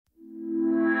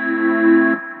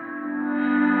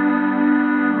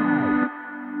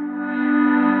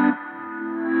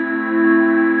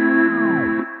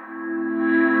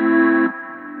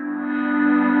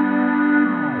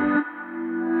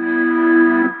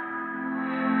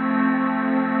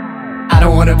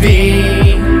wanna be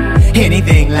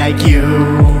anything like you.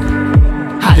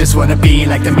 I just wanna be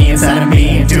like the me inside of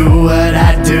me and do what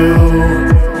I do.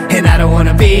 And I don't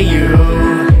wanna be you,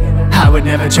 I would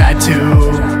never try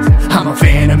to. I'm a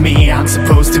fan of me, I'm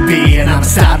supposed to be, and I'ma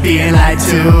stop being lied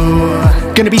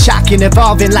to. Gonna be shocking,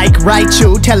 evolving like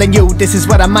Raichu, telling you this is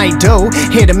what I might do.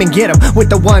 Hit 'em and get 'em with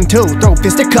the 1-2. Throw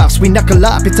fisticuffs, we knuckle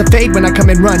up. It's a fade when I come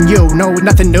and run you. No,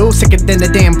 nothing new, sicker than the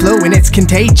damn flu, and it's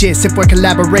contagious if we're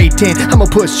collaborating. I'ma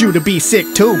push you to be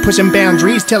sick too, pushing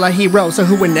boundaries till our heroes are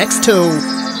who we're next to.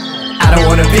 I don't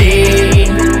wanna be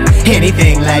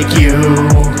anything like you.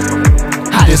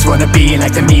 I just wanna be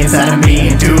like the me inside of me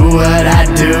and do what I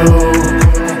do.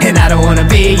 And I don't wanna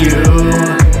be you,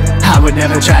 I would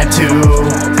never try to.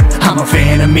 I'm a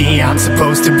fan of me, I'm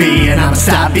supposed to be, and I'ma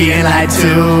stop being lied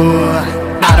to.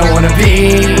 I don't wanna be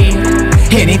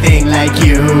anything like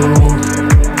you.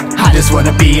 I just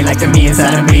wanna be like the me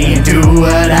inside of me and do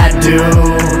what I do.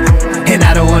 And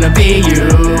I don't wanna be you,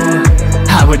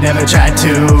 I would never try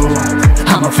to.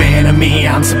 I'm a fan of me,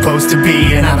 I'm supposed to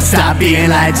be, and I'ma stop being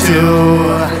lied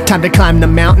to. Time to climb the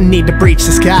mountain, need to breach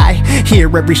the sky. Hear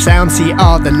every sound, see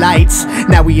all the lights.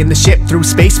 Now we in the ship, through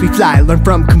space we fly. Learn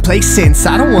from complacence,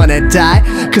 I don't wanna die.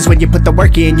 Cause when you put the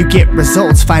work in, you get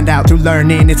results. Find out through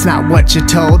learning, it's not what you're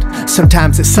told.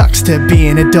 Sometimes it sucks to be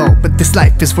an adult, but this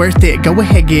life is worth it, go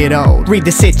ahead get old. Read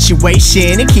the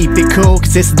situation and keep it cool,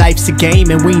 cause this life's a game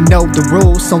and we know the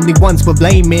rules. Only ones we're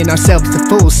blaming ourselves the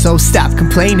fools. So stop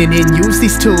complaining and use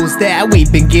these tools that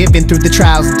we've been given through the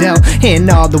trials dealt, and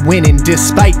all the winning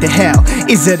despite the hell.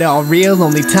 Is it all real?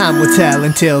 Only time will tell.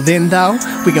 Until then though,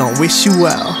 we gon' wish you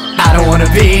well. I don't wanna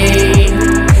be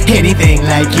anything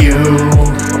like you.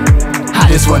 I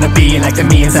just wanna be like the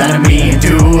me inside of me and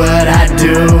do what I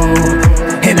do.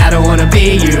 And I don't wanna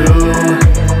be you,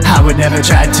 I would never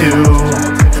try to.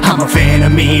 I'm a fan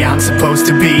of me, I'm supposed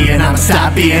to be, and I'ma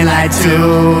stop being lied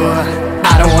to.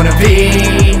 I don't wanna be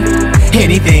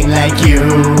anything like you.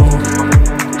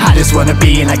 I just wanna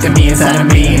be like the me inside of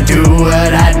me and do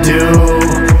what I do.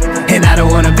 And I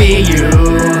don't wanna be you,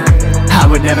 I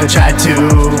would never try to.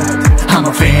 I'm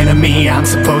a fan of me, I'm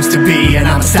supposed to be, and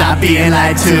I'ma stop being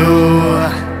lied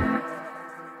to.